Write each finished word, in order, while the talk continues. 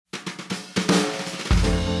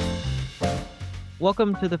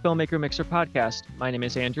Welcome to the Filmmaker Mixer podcast. My name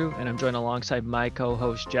is Andrew, and I'm joined alongside my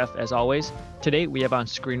co-host Jeff, as always. Today, we have on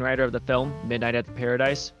screenwriter of the film Midnight at the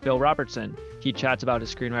Paradise, Bill Robertson. He chats about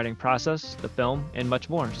his screenwriting process, the film, and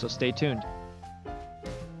much more, so stay tuned.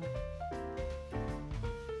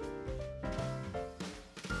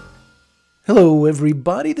 Hello,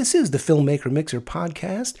 everybody. This is the Filmmaker Mixer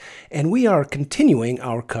podcast, and we are continuing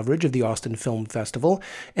our coverage of the Austin Film Festival.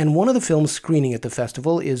 And one of the films screening at the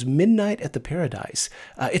festival is Midnight at the Paradise.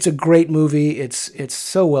 It's a great movie. It's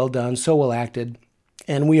so well done, so well acted.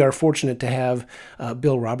 And we are fortunate to have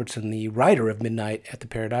Bill Robertson, the writer of Midnight at the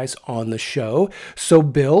Paradise, on the show. So,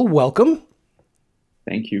 Bill, welcome.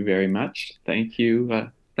 Thank you very much. Thank you.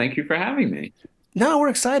 Thank you for having me. No, we're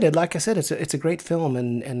excited. Like I said, it's a great film,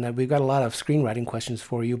 and we've got a lot of screenwriting questions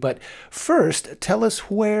for you. But first, tell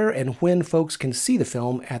us where and when folks can see the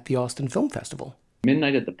film at the Austin Film Festival.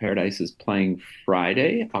 Midnight at the Paradise is playing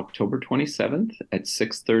Friday, October 27th at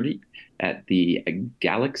 6:30 at the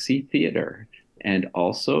Galaxy Theater, and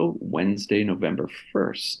also Wednesday, November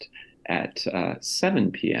 1st at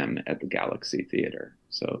 7 p.m. at the Galaxy Theater.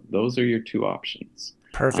 So those are your two options.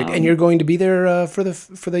 Perfect. And you're going to be there for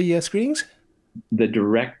the screenings? The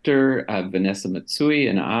director, Vanessa Matsui,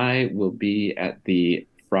 and I will be at the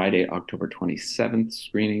Friday, October 27th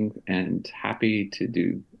screening, and happy to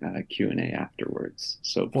do Q&A afterwards.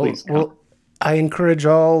 So please come. Well, I encourage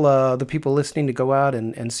all the people listening to go out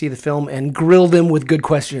and see the film and grill them with good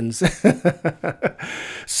questions.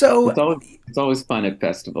 So it's always fun at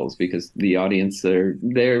festivals because the audience they're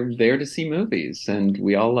there to see movies, and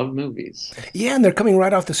we all love movies. yeah, and they're coming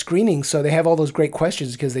right off the screening, so they have all those great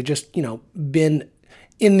questions because they just been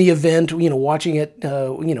in the event, watching it,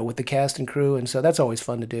 with the cast and crew, and so that's always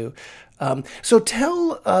fun to do. So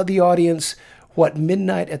tell the audience what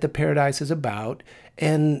Midnight at the Paradise is about,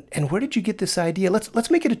 and where did you get this idea?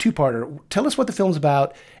 Let's make it a two-parter. Tell us what the film's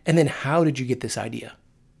about, and then how did you get this idea?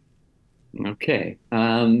 Okay.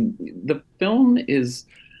 The film is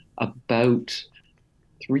about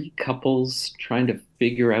three couples trying to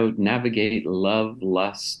figure out, navigate love,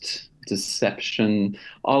 lust, deception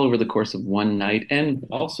all over the course of one night, and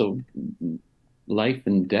also life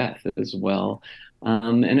and death as well.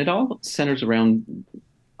 And it all centers around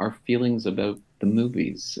our feelings about the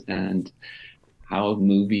movies and how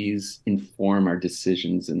movies inform our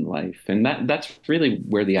decisions in life. And that's really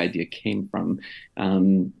where the idea came from.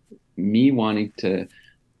 Me wanting to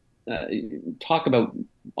uh, talk about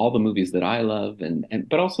all the movies that I love, and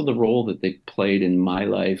but also the role that they played in my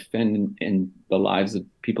life and in the lives of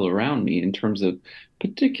people around me, in terms of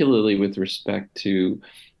particularly with respect to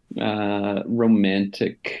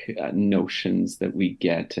romantic notions that we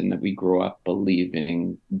get and that we grow up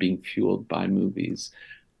believing, being fueled by movies.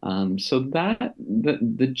 So that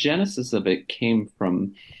the genesis of it came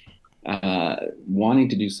from wanting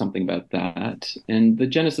to do something about that. And the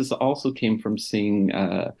genesis also came from seeing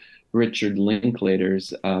Richard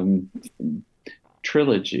Linklater's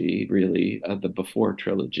trilogy, really, the Before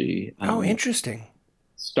trilogy. Oh, interesting.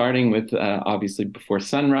 Starting with obviously Before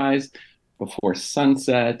Sunrise, Before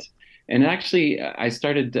Sunset. And actually, I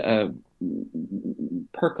started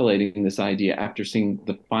percolating this idea after seeing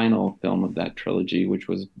the final film of that trilogy, which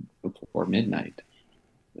was Before Midnight.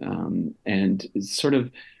 And sort of,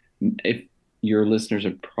 if your listeners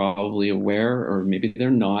are probably aware, or maybe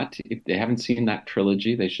they're not, if they haven't seen that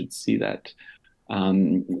trilogy, they should see that.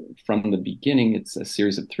 From the beginning, it's a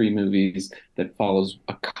series of three movies that follows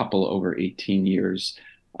a couple over 18 years,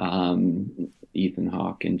 Ethan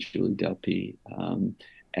Hawke and Julie Delpy,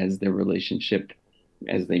 as their relationship,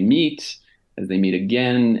 as they meet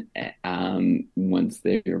again, once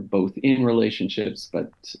they're both in relationships,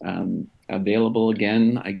 but available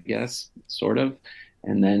again, I guess, sort of.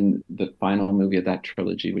 And then the final movie of that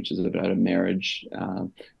trilogy, which is about a marriage,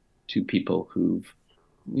 two people who've,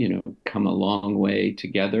 come a long way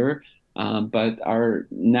together, but are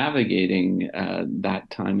navigating that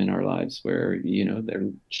time in our lives where, there are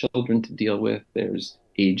children to deal with, there's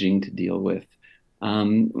aging to deal with.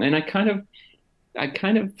 And I kind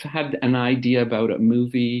of had an idea about a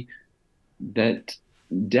movie that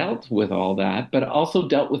dealt with all that, but also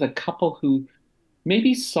dealt with a couple who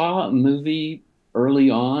maybe saw a movie early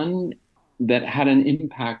on that had an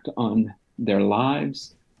impact on their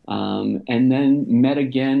lives, and then met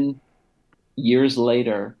again years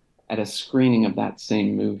later at a screening of that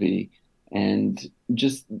same movie, and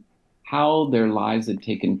just how their lives had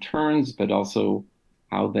taken turns, but also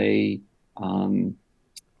how they, um,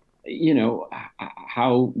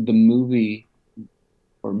 how the movie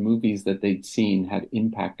or movies that they'd seen had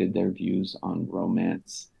impacted their views on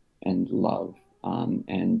romance and love,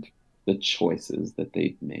 and the choices that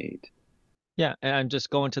they'd made. Yeah, and I'm just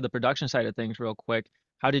going to the production side of things real quick.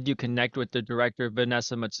 How did you connect with the director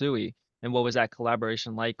Vanessa Matsui, and what was that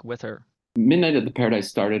collaboration like with her? Midnight at the Paradise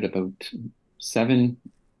started about 7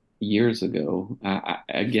 years ago.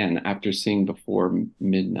 Again, after seeing Before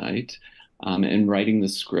Midnight, and writing the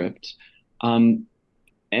script. Um,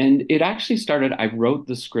 and it actually started, I wrote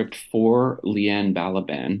the script for Leanne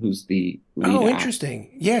Balaban, who's the lead Oh, actor. interesting.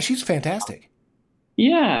 Yeah, she's fantastic.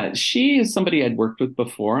 Yeah, she is somebody I'd worked with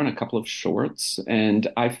before on a couple of shorts, and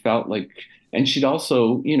I felt like, and she'd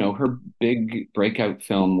also, her big breakout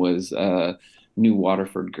film was New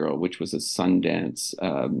Waterford Girl, which was a Sundance,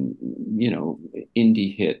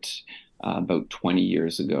 indie hit about 20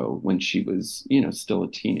 years ago when she was, still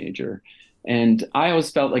a teenager. And I always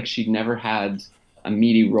felt like she'd never had a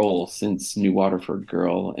meaty role since New Waterford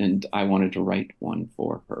Girl, and I wanted to write one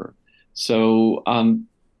for her. So,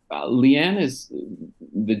 Leanne is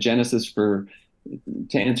the genesis for,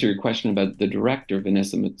 to answer your question about the director,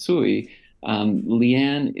 Vanessa Matsui.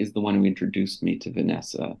 Leanne is the one who introduced me to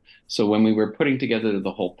Vanessa. So when we were putting together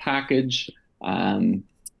the whole package, um,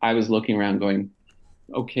 I was looking around going,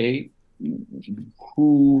 okay,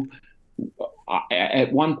 who,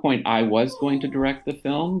 at one point I was going to direct the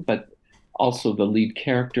film, but also the lead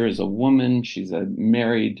character is a woman. She's a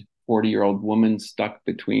married 40-year-old woman stuck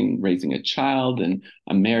between raising a child and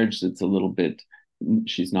a marriage that's a little bit,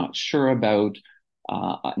 she's not sure about,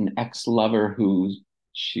 an ex-lover who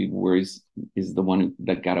she worries is the one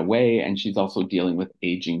that got away, and she's also dealing with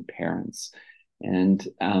aging parents. And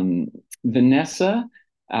Vanessa,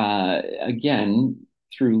 again,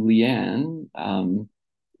 through Leanne,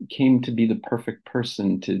 came to be the perfect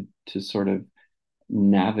person to sort of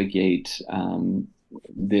navigate,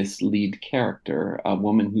 this lead character, a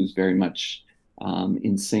woman who's very much,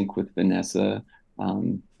 in sync with Vanessa.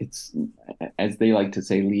 It's, as they like to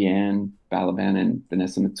say, Leanne Balaban and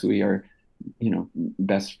Vanessa Matsui are,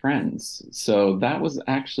 best friends. So that was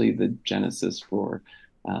actually the genesis for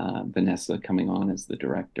Vanessa coming on as the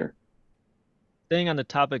director. Staying on the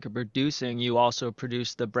topic of producing, you also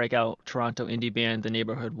produced the breakout Toronto indie band The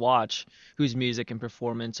Neighborhood Watch, whose music and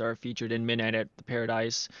performance are featured in Midnight at the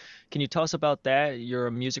Paradise. Can you tell us about that? You're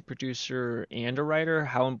a music producer and a writer.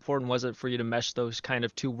 How important was it for you to mesh those kind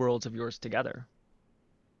of two worlds of yours together?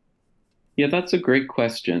 Yeah, that's a great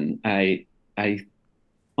question. I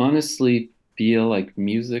honestly feel like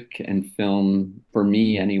music and film, for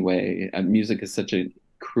me anyway, music is such a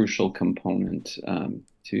crucial component,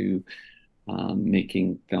 to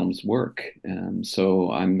making films work.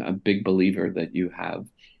 So I'm a big believer that you have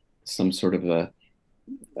some sort of a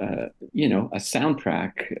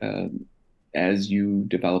soundtrack, as you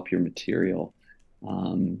develop your material.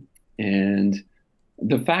 Um, and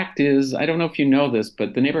the fact is, I don't know if you know this,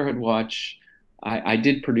 but the Neighborhood Watch, I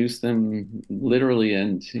did produce them literally,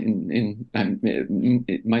 and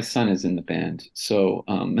my son is in the band, so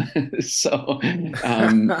so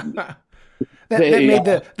that that they made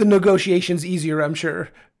the negotiations easier, I'm sure.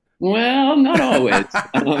 well, not always,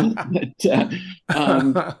 but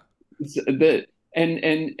the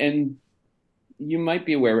and you might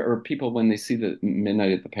be aware, or people when they see the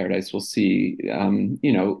Midnight at the Paradise will see, Alan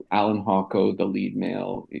Hawko, the lead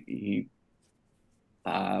male. He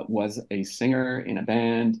was a singer in a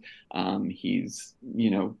band. He's,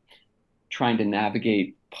 trying to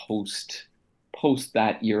navigate post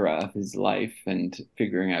that era of his life and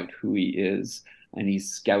figuring out who he is. And he's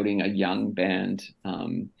scouting a young band.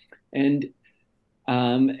 And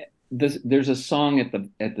um, there's a song at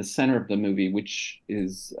the center of the movie, which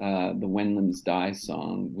is the When Limbs Die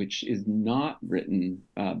song, which is not written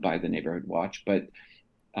by the Neighborhood Watch, but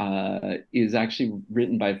is actually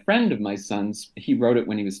written by a friend of my son's. He wrote it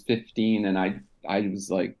when he was 15, and I was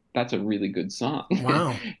like, that's a really good song.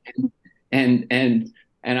 Wow. and and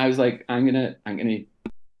and I was like, I'm gonna,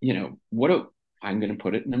 what do, I'm gonna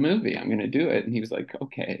put it in a movie. I'm gonna do it. And he was like,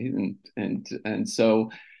 okay. And so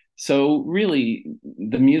really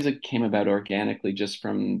the music came about organically just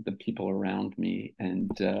from the people around me.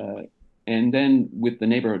 And then with the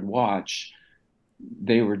Neighborhood Watch,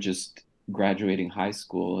 they were just graduating high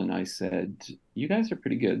school, and I said, you guys are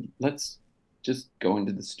pretty good. Let's just go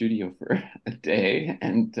into the studio for a day.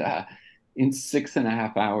 And in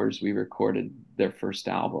 6.5 hours we recorded their first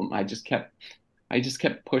album. I just kept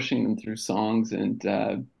pushing them through songs, and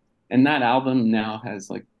that album now has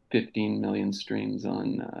like 15 million streams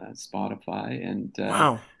on Spotify and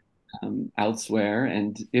Wow. elsewhere.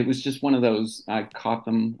 And it was just one of those, I caught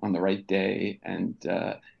them on the right day, and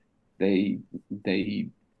they they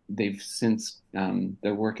they've since,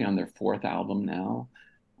 they're working on their fourth album now.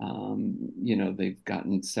 They've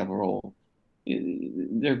gotten several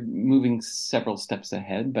they're moving several steps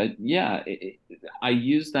ahead. But yeah, I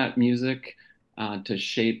use that music to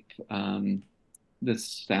shape the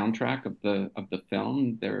soundtrack of the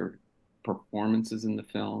film, their performances in the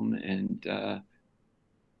film, and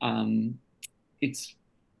it's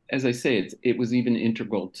as I say, it was even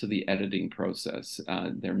integral to the editing process,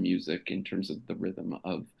 their music in terms of the rhythm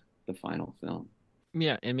of the final film.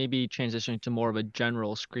 Yeah, and maybe transitioning to more of a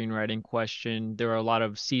general screenwriting question. There are a lot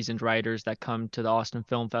of seasoned writers that come to the Austin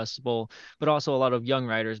Film Festival, but also a lot of young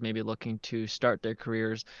writers maybe looking to start their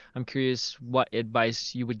careers. I'm curious what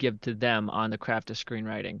advice you would give to them on the craft of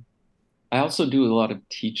screenwriting. I also do a lot of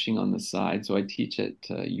teaching on the side. So I teach at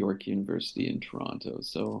York University in Toronto.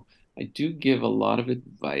 So I do give a lot of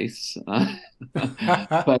advice.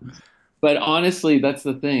 But but honestly, that's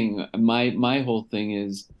the thing. My whole thing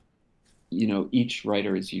is, each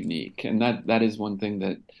writer is unique, and that is one thing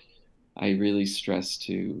that I really stress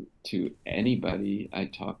to anybody I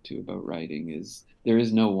talk to about writing is there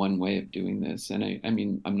is no one way of doing this. And I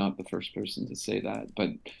mean, I'm not the first person to say that,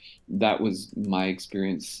 but that was my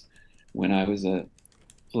experience when I was a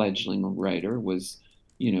fledgling writer was,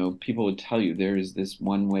 people would tell you there is this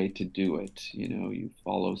one way to do it. You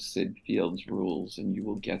follow Sid Field's rules and you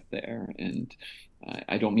will get there. And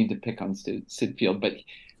I don't mean to pick on Sid Field, but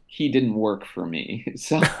he didn't work for me.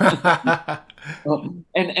 So,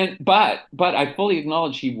 but I fully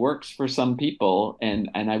acknowledge he works for some people, and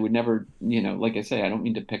I would never, like I say, I don't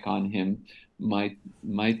mean to pick on him. My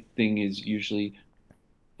thing is usually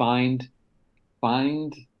find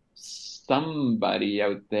somebody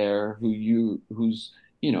out there whose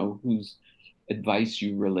advice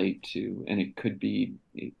you relate to, and it could be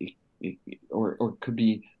or it could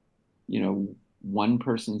be, one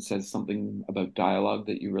person says something about dialogue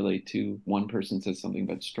that you relate to, one person says something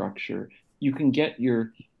about structure. You can get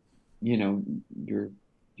your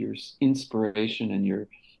inspiration and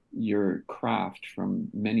your craft from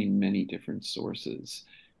many different sources.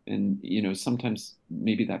 And sometimes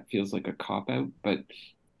maybe that feels like a cop out, but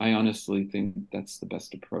I honestly think that's the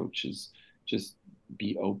best approach, is just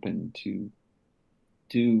be open to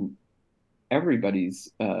everybody's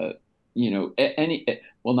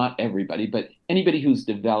not everybody, but anybody who's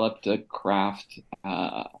developed a craft,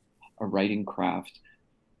 a writing craft,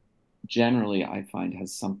 generally I find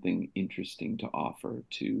has something interesting to offer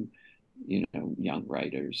to young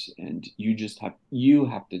writers. And you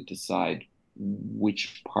have to decide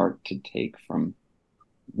which part to take from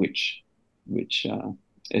which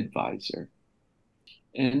advisor.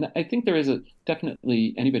 And I think there is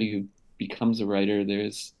definitely anybody who becomes a writer,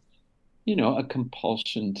 there's a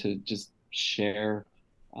compulsion to just share,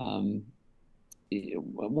 wanting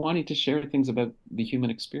to share things about the human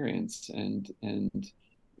experience and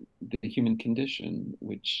the human condition,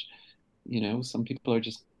 which some people are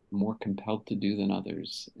just more compelled to do than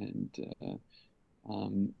others, and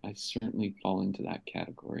I certainly fall into that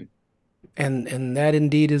category. And that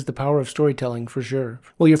indeed is the power of storytelling, for sure.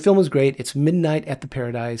 Well, your film is great. It's Midnight at the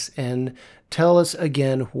Paradise. And tell us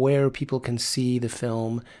again where people can see the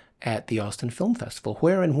film at the Austin Film Festival.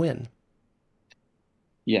 Where and when?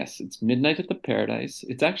 Yes, it's Midnight at the Paradise.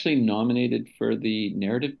 It's actually nominated for the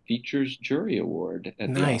Narrative Features Jury Award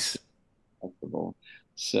at the Austin Festival.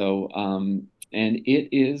 So, and it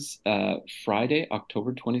is Friday,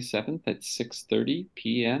 October 27th at 6:30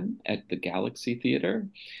 p.m. at the Galaxy Theater.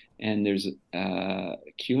 And there's a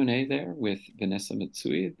Q&A there with Vanessa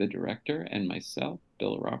Mitsui, the director, and myself,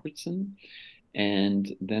 Bill Robertson.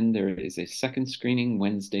 And then there is a second screening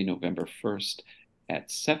Wednesday, November 1st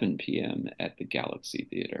at 7 p.m. at the Galaxy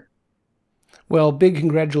Theater. Well, big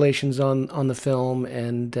congratulations on the film,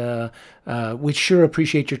 and we sure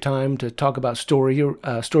appreciate your time to talk about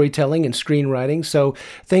storytelling and screenwriting. So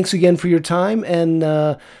thanks again for your time,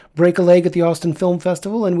 and break a leg at the Austin Film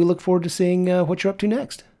Festival, and we look forward to seeing what you're up to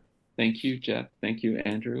next. Thank you, Jeff. Thank you,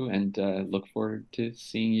 Andrew, and look forward to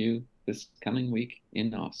seeing you this coming week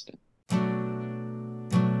in Austin.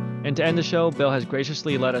 And to end the show, Bill has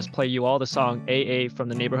graciously let us play you all the song AA from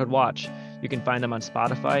the Neighborhood Watch. You can find them on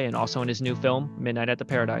Spotify and also in his new film, Midnight at the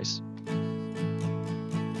Paradise.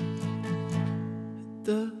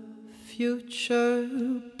 The future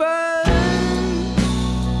burns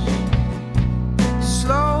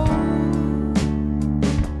slow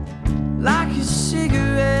like a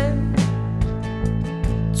cigarette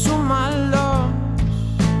to my lungs.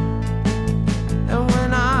 And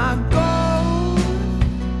when I go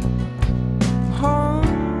home,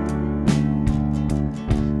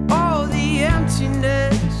 all the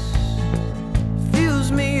emptiness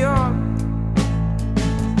fills me up.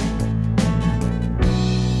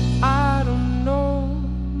 I don't know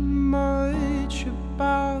much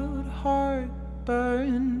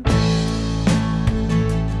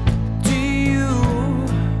Do you?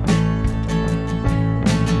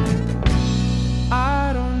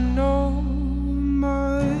 I don't know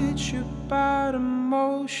much about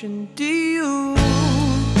emotion. Do you?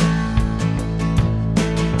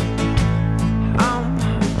 I'm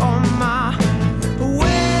on my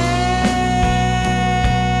way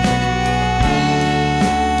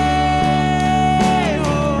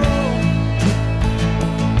home.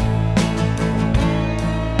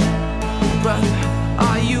 Brother,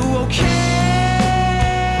 are you okay?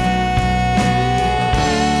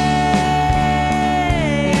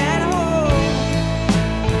 At home?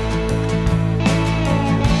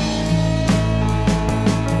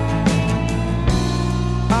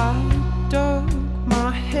 I dug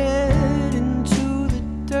my head into the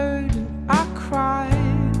dirt and I cried.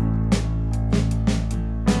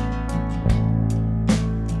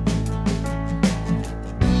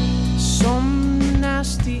 Some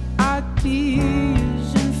nasty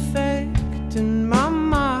ideas infecting my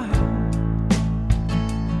mind.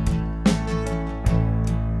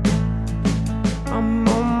 I'm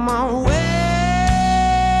on my way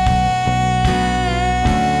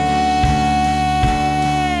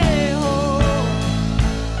home.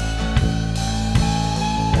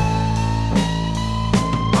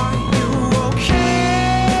 Are you okay?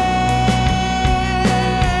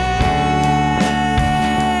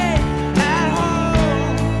 At home?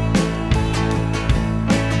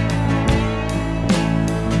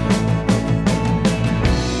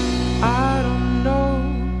 I don't know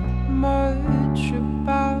much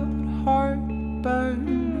about heartburn.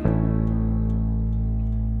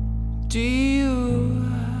 Do you?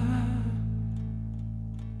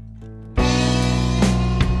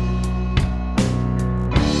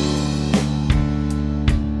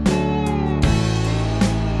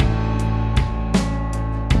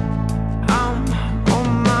 I'm on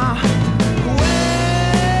my way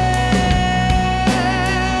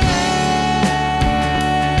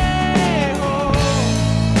home.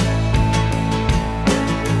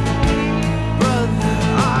 Brother,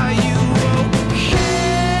 are you okay?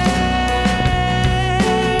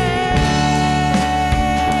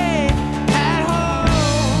 At home?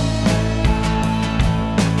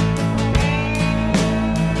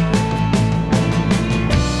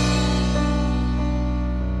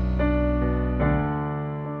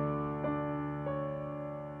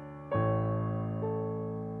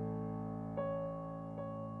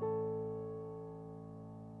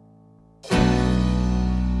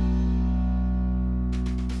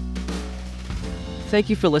 Thank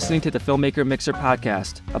you for listening to the Filmmaker Mixer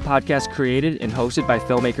Podcast, a podcast created and hosted by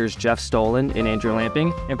filmmakers Jeff Stolen and Andrew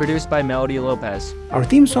Lamping, and produced by Melody Lopez. Our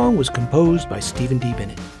theme song was composed by Stephen D.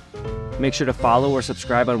 Bennett. Make sure to follow or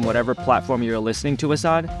subscribe on whatever platform you're listening to us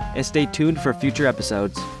on, and stay tuned for future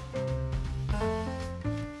episodes.